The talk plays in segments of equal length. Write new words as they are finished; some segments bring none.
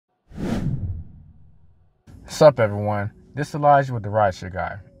What's up everyone, this is Elijah with the Rideshare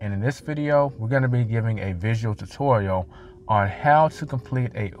Guy, and in this video we're going to be giving a visual tutorial on how to complete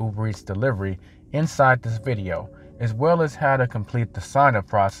a Uber Eats delivery inside this video, as well as how to complete the sign-up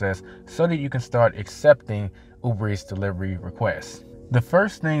process so that you can start accepting Uber Eats delivery requests. The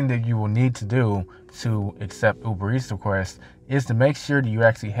first thing that you will need to do to accept Uber Eats requests is to make sure that you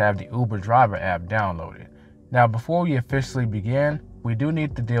actually have the Uber driver app downloaded. Now before we officially begin, we do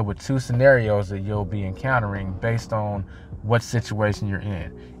need to deal with two scenarios that you'll be encountering based on what situation you're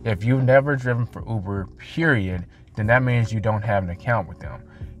in. If you've never driven for Uber, period, then that means you don't have an account with them.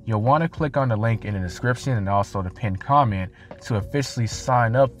 You'll want to click on the link in the description and also the pinned comment to officially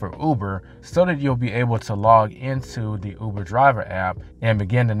sign up for Uber so that you'll be able to log into the Uber driver app and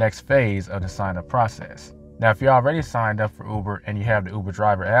begin the next phase of the sign up process. Now, if you're already signed up for Uber and you have the Uber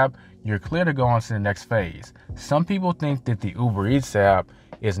driver app, you're clear to go on to the next phase. Some people think that the Uber Eats app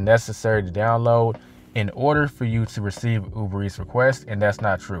is necessary to download in order for you to receive Uber Eats requests, and that's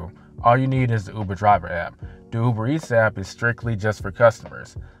not true. All you need is the Uber driver app. The Uber Eats app is strictly just for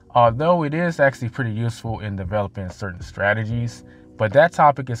customers, although it is actually pretty useful in developing certain strategies, but that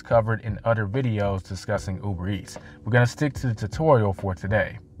topic is covered in other videos discussing Uber Eats. We're going to stick to the tutorial for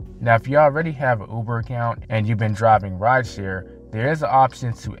today. Now, if you already have an Uber account and you've been driving rideshare, there is an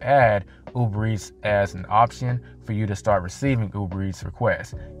option to add Uber Eats as an option for you to start receiving Uber Eats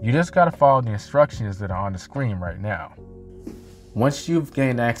requests. You just got to follow the instructions that are on the screen right now. Once you've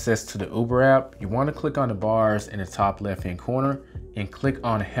gained access to the Uber app, you want to click on the bars in the top left-hand corner and click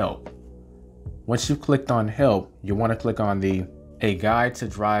on Help. Once you've clicked on Help, you want to click on A Guide to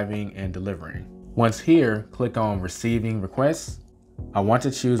Driving and Delivering. Once here, click on Receiving Requests. I want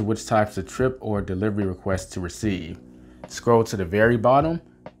to choose which types of trip or delivery requests to receive. Scroll to the very bottom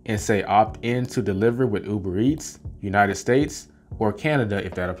and say opt in to deliver with Uber Eats, United States, or Canada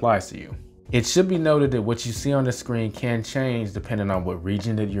if that applies to you. It should be noted that what you see on the screen can change depending on what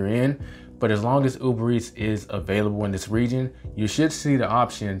region that you're in, but as long as Uber Eats is available in this region, you should see the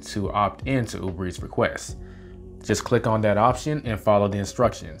option to opt in to Uber Eats requests. Just click on that option and follow the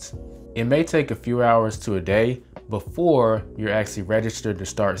instructions. It may take a few hours to a day before you're actually registered to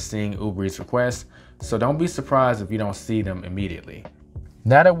start seeing Uber Eats requests, so don't be surprised if you don't see them immediately.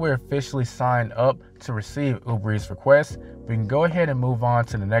 Now that we're officially signed up to receive Uber Eats requests, we can go ahead and move on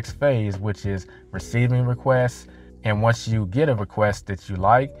to the next phase, which is receiving requests. And once you get a request that you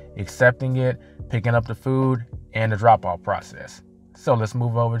like, accepting it, picking up the food, and the drop-off process. So let's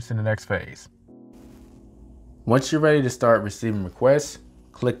move over to the next phase. Once you're ready to start receiving requests,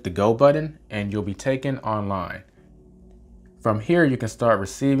 click the Go button and you'll be taken online. From here, you can start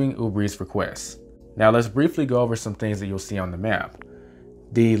receiving Uber Eats requests. Now let's briefly go over some things that you'll see on the map.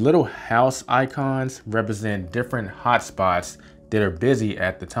 The little house icons represent different hotspots that are busy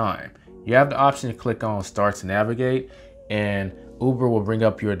at the time. You have the option to click on Start to Navigate, and Uber will bring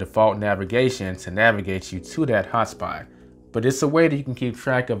up your default navigation to navigate you to that hotspot. But it's a way that you can keep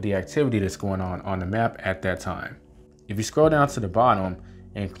track of the activity that's going on the map at that time. If you scroll down to the bottom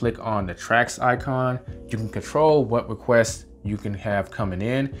and click on the tracks icon, you can control what requests you can have coming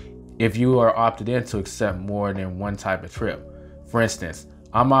in if you are opted in to accept more than one type of trip. For instance,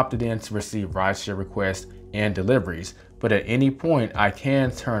 I'm opted in to receive rideshare requests and deliveries, but at any point I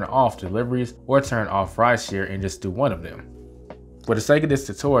can turn off deliveries or turn off rideshare and just do one of them. For the sake of this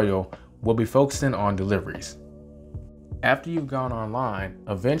tutorial, we'll be focusing on deliveries. After you've gone online,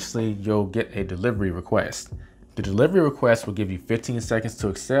 eventually you'll get a delivery request. The delivery request will give you 15 seconds to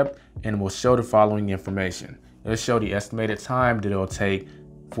accept and will show the following information. It'll show the estimated time that it'll take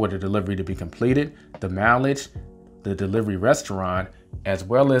for the delivery to be completed, the mileage, the delivery restaurant, as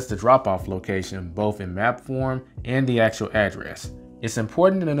well as the drop-off location, both in map form and the actual address. It's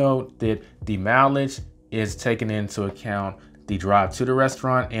important to note that the mileage is taken into account the drive to the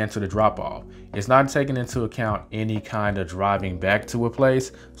restaurant and to the drop-off. It's not taking into account any kind of driving back to a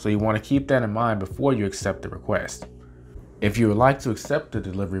place, so you want to keep that in mind before you accept the request. If you would like to accept the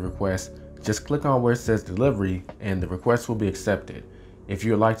delivery request, just click on where it says delivery and the request will be accepted. If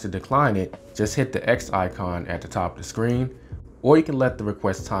you would like to decline it, just hit the X icon at the top of the screen, or you can let the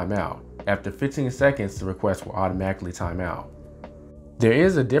request time out. After 15 seconds, the request will automatically time out. There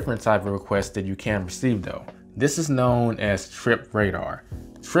is a different type of request that you can receive though. This is known as Trip Radar.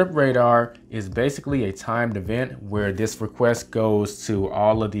 Trip Radar is basically a timed event where this request goes to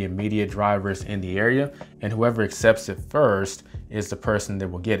all of the immediate drivers in the area, and whoever accepts it first is the person that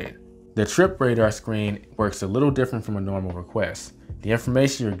will get it. The Trip Radar screen works a little different from a normal request. The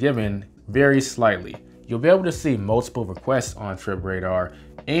information you're given varies slightly. You'll be able to see multiple requests on Trip Radar,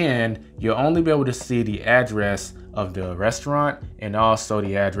 and you'll only be able to see the address of the restaurant and also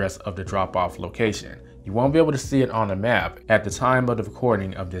the address of the drop-off location. you won't be able to see it on the map at the time of the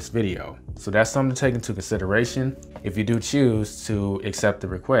recording of this video. So that's something to take into consideration if you do choose to accept the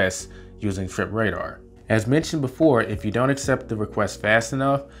request using TripRadar. As mentioned before, if you don't accept the request fast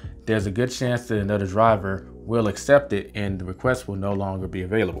enough, there's a good chance that another driver will accept it and the request will no longer be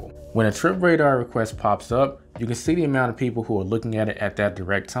available. When a TripRadar request pops up, you can see the amount of people who are looking at it at that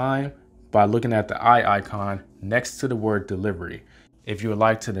direct time by looking at the eye icon next to the word delivery. If you would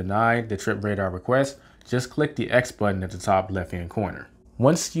like to deny the TripRadar request, just click the X button at the top left-hand corner.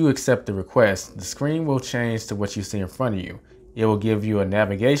 Once you accept the request, the screen will change to what you see in front of you. It will give you a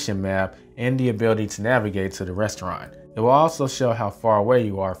navigation map and the ability to navigate to the restaurant. It will also show how far away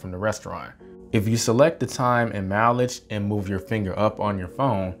you are from the restaurant. If you select the time and mileage and move your finger up on your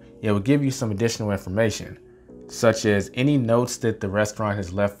phone, it will give you some additional information, such as any notes that the restaurant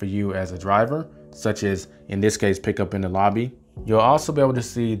has left for you as a driver, such as in this case, pick up in the lobby. You'll also be able to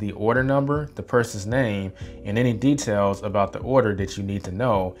see the order number, the person's name, and any details about the order that you need to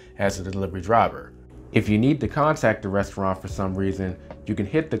know as a delivery driver. If you need to contact the restaurant for some reason, you can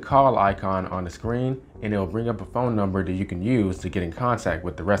hit the call icon on the screen and it will bring up a phone number that you can use to get in contact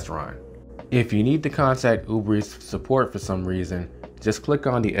with the restaurant. If you need to contact UberEats support for some reason, just click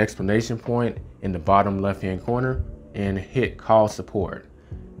on the exclamation point in the bottom left-hand corner and hit call support.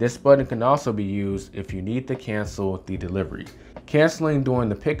 This button can also be used if you need to cancel the delivery. Canceling during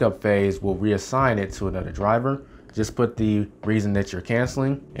the pickup phase will reassign it to another driver. Just put the reason that you're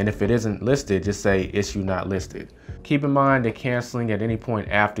canceling, and if it isn't listed, just say issue not listed. Keep in mind that canceling at any point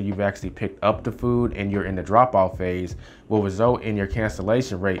after you've actually picked up the food and you're in the drop-off phase will result in your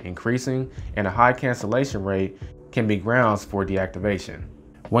cancellation rate increasing, and a high cancellation rate can be grounds for deactivation.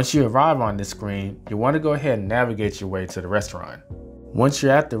 Once you arrive on this screen, you want to go ahead and navigate your way to the restaurant. Once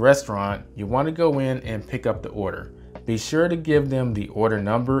you're at the restaurant, you want to go in and pick up the order. Be sure to give them the order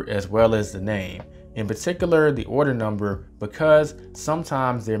number as well as the name. In particular, the order number, because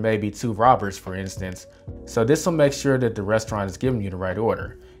sometimes there may be two robbers, for instance. So this will make sure that the restaurant is giving you the right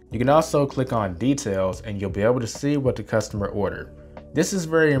order. You can also click on details and you'll be able to see what the customer ordered. This is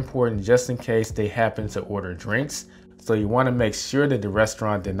very important just in case they happen to order drinks. So you want to make sure that the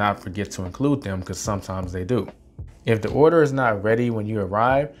restaurant did not forget to include them, because sometimes they do. If the order is not ready when you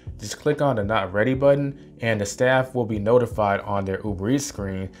arrive, just click on the not ready button and the staff will be notified on their UberEats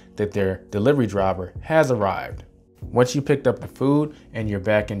screen that their delivery driver has arrived. Once you picked up the food and you're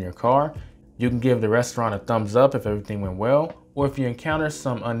back in your car, you can give the restaurant a thumbs up if everything went well, or if you encounter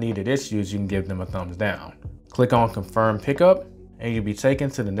some unneeded issues, you can give them a thumbs down. Click on confirm pickup and you'll be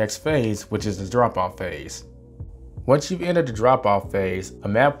taken to the next phase, which is the drop-off phase. Once you've entered the drop-off phase, a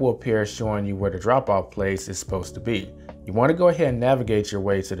map will appear showing you where the drop-off place is supposed to be. You want to go ahead and navigate your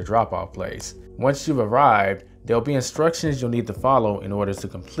way to the drop-off place. Once you've arrived, there'll be instructions you'll need to follow in order to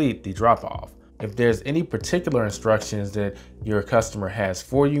complete the drop-off. If there's any particular instructions that your customer has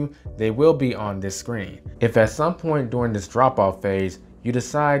for you, they will be on this screen. If at some point during this drop-off phase, you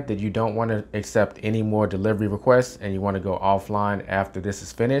decide that you don't want to accept any more delivery requests and you want to go offline after this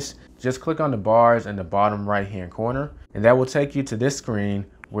is finished, just click on the bars in the bottom right hand corner and that will take you to this screen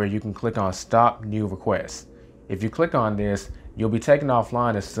where you can click on stop new requests. If you click on this, you'll be taken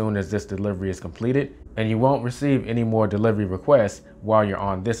offline as soon as this delivery is completed and you won't receive any more delivery requests while you're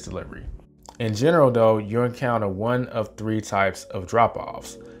on this delivery. In general though, you'll encounter one of three types of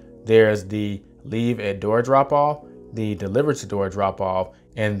drop-offs. There's the leave at door drop-off, the deliver to door drop-off,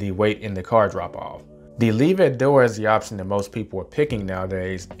 and the wait in the car drop-off. The leave at door is the option that most people are picking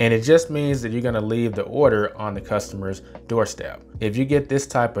nowadays, and it just means that you're going to leave the order on the customer's doorstep. If you get this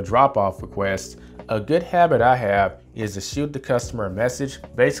type of drop-off request, a good habit I have is to shoot the customer a message,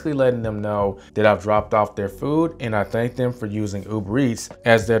 basically letting them know that I've dropped off their food and I thank them for using UberEats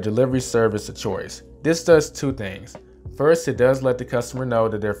as their delivery service of choice. This does two things. First, it does let the customer know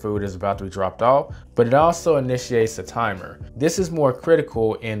that their food is about to be dropped off, but it also initiates a timer. This is more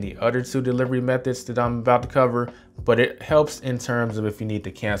critical in the other two delivery methods that I'm about to cover, but it helps in terms of if you need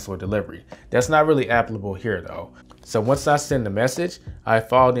to cancel a delivery. That's not really applicable here though. So once I send the message, I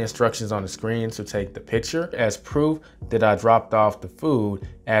follow the instructions on the screen to take the picture as proof that I dropped off the food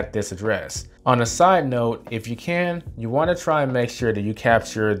at this address. On a side note, if you can, you want to try and make sure that you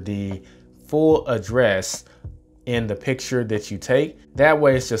capture the full address in the picture that you take. That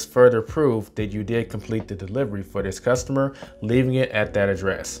way it's just further proof that you did complete the delivery for this customer, leaving it at that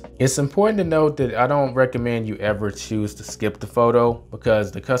address. It's important to note that I don't recommend you ever choose to skip the photo,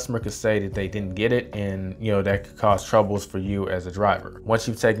 because the customer could say that they didn't get it and that could cause troubles for you as a driver. Once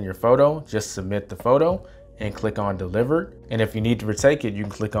you've taken your photo, just submit the photo and click on delivered. And if you need to retake it, you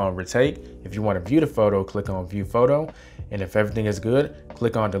can click on retake. If you want to view the photo, click on view photo. And if everything is good,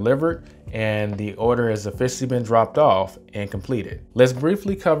 click on delivered, and the order has officially been dropped off and completed. Let's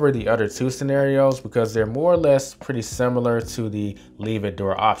briefly cover the other two scenarios because they're more or less pretty similar to the leave at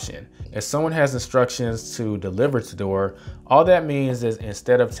door option. If someone has instructions to deliver to door, all that means is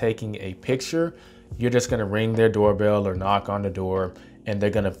instead of taking a picture, you're just gonna ring their doorbell or knock on the door, and they're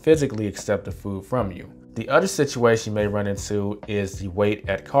gonna physically accept the food from you. The other situation you may run into is the wait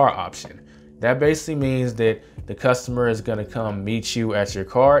at car option. That basically means that the customer is gonna come meet you at your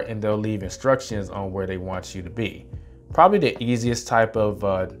car and they'll leave instructions on where they want you to be. Probably the easiest type of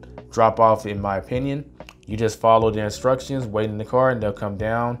drop off in my opinion. You just follow the instructions, wait in the car, and they'll come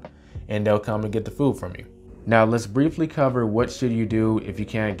down and they'll come and get the food from you. Now let's briefly cover what should you do if you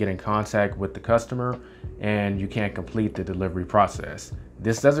can't get in contact with the customer and you can't complete the delivery process.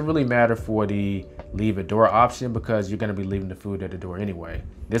 This doesn't really matter for the leave at door option because you're going to be leaving the food at the door anyway.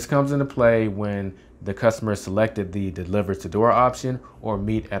 This comes into play when the customer selected the deliver to door option or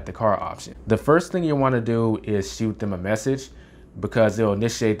meet at the car option. The first thing you want to do is shoot them a message because it'll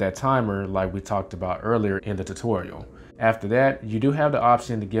initiate that timer like we talked about earlier in the tutorial. After that, you do have the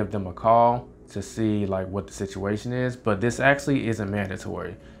option to give them a call to see like what the situation is, but this actually isn't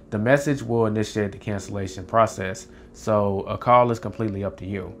mandatory. The message will initiate the cancellation process, so a call is completely up to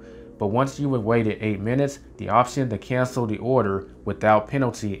you. But once you have waited 8 minutes, the option to cancel the order without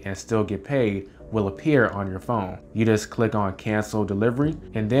penalty and still get paid will appear on your phone. You just click on cancel delivery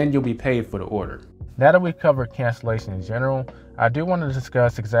and then you'll be paid for the order. Now that we've covered cancellation in general, I do want to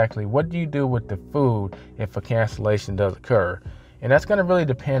discuss exactly what do you do with the food if a cancellation does occur. And that's going to really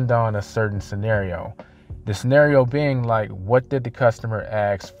depend on a certain scenario. The scenario being like, what did the customer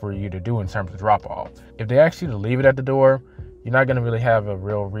ask for you to do in terms of drop off? If they ask you to leave it at the door, you're not going to really have a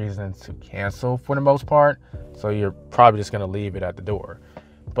real reason to cancel for the most part. So you're probably just going to leave it at the door.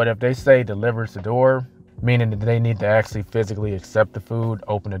 But if they say deliver to door, meaning that they need to actually physically accept the food,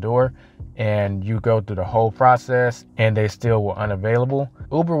 open the door, and you go through the whole process and they still were unavailable,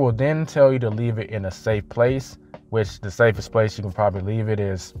 Uber will then tell you to leave it in a safe place, which the safest place you can probably leave it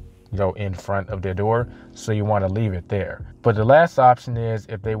is, in front of their door. So you want to leave it there. But the last option is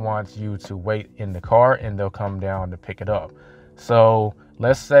if they want you to wait in the car and they'll come down to pick it up. So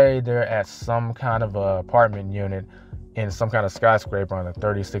let's say they're at some kind of a apartment unit in some kind of skyscraper on the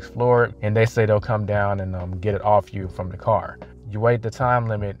 36th floor, and they say they'll come down and get it off you from the car. You wait the time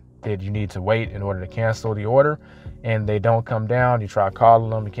limit that you need to wait in order to cancel the order, and they don't come down. You try calling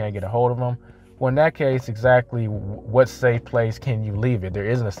them, you can't get a hold of them. Well, in that case, exactly what safe place can you leave it? There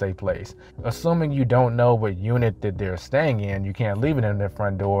isn't a safe place. Assuming you don't know what unit that they're staying in, you can't leave it in their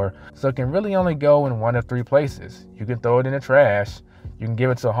front door. So it can really only go in one of three places. You can throw it in the trash, you can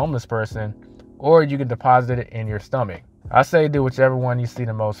give it to a homeless person, or you can deposit it in your stomach. I say do whichever one you see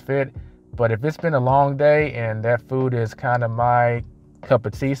the most fit, but if it's been a long day and that food is kind of my cup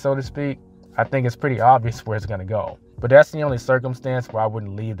of tea, so to speak, I think it's pretty obvious where it's gonna go. But that's the only circumstance where I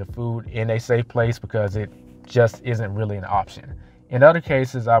wouldn't leave the food in a safe place because it just isn't really an option. In other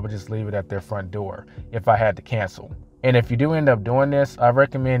cases, I would just leave it at their front door if I had to cancel. And if you do end up doing this, I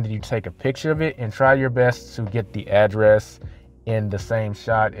recommend that you take a picture of it and try your best to get the address in the same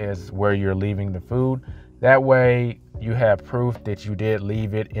shot as where you're leaving the food. That way you have proof that you did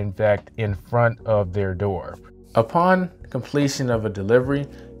leave it, in fact, in front of their door. Upon completion of a delivery,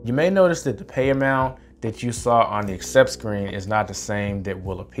 you may notice that the pay amount that you saw on the accept screen is not the same that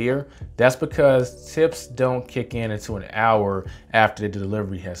will appear. That's because tips don't kick in until an hour after the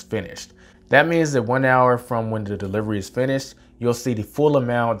delivery has finished. That means that 1 hour from when the delivery is finished, you'll see the full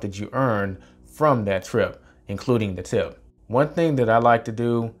amount that you earned from that trip, including the tip. One thing that I like to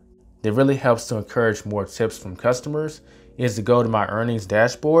do that really helps to encourage more tips from customers is to go to my earnings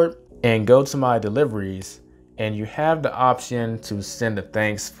dashboard and go to my deliveries, and you have the option to send a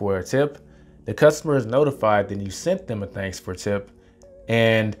thanks for a tip. The customer is notified that you sent them a thanks for tip,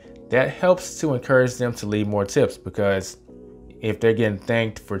 and that helps to encourage them to leave more tips because if they're getting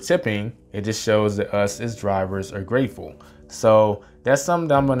thanked for tipping, it just shows that us as drivers are grateful. So that's something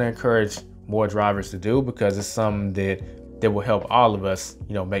that I'm going to encourage more drivers to do because it's something that will help all of us,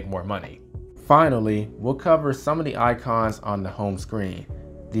 make more money. Finally, we'll cover some of the icons on the home screen.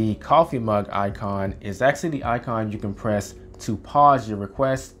 The coffee mug icon is actually the icon you can press to pause your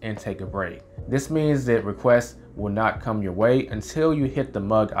request and take a break. This means that requests will not come your way until you hit the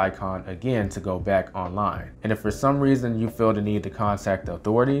mug icon again to go back online. And if for some reason you feel the need to contact the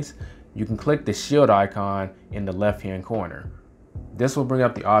authorities, you can click the shield icon in the left-hand corner. This will bring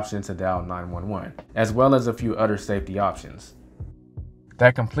up the option to dial 911, as well as a few other safety options.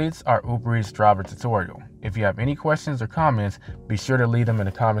 That completes our Uber Eats driver tutorial. If you have any questions or comments, be sure to leave them in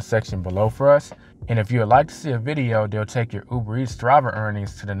the comment section below for us. And if you would like to see a video that'll take your Uber Eats driver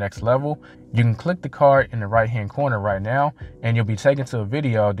earnings to the next level, you can click the card in the right hand corner right now, and you'll be taken to a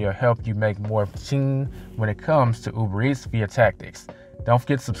video that'll help you make more ching when it comes to Uber Eats via tactics. Don't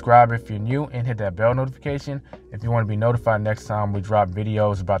forget to subscribe if you're new and hit that bell notification if you want to be notified next time we drop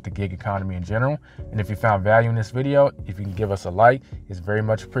videos about the gig economy in general. And if you found value in this video, if you can give us a like, it's very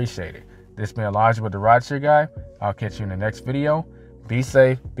much appreciated. This has been Elijah with the Rideshare Guy. I'll catch you in the next video. Be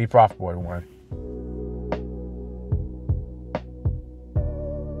safe, be profitable, everyone.